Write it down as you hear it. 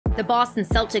The Boston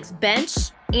Celtics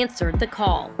bench answered the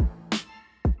call.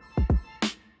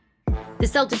 The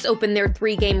Celtics opened their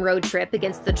 3-game road trip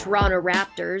against the Toronto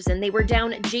Raptors, and they were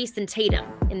down Jason Tatum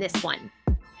in this one.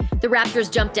 The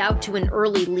Raptors jumped out to an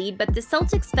early lead, but the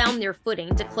Celtics found their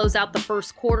footing to close out the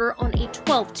first quarter on a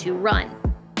 12-2 run.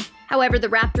 However, the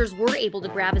Raptors were able to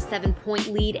grab a 7-point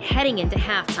lead heading into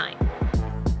halftime.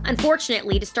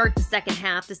 Unfortunately, to start the second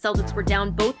half, the Celtics were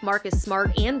down both Marcus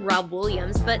Smart and Rob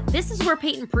Williams, but this is where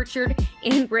Payton Pritchard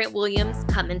and Grant Williams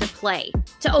come into play.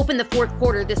 To open the fourth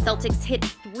quarter, the Celtics hit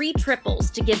 3 triples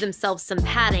to give themselves some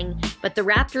padding, but the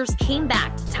Raptors came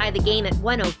back to tie the game at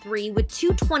 103 with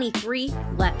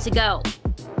 2:23 left to go.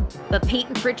 But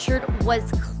Payton Pritchard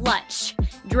was clutch,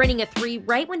 draining a 3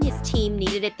 right when his team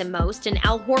needed it the most, and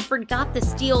Al Horford got the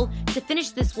steal to finish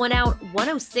this one out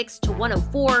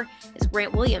 106-104, as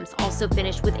Grant Williams also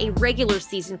finished with a regular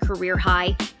season career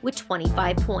high with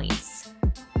 25 points.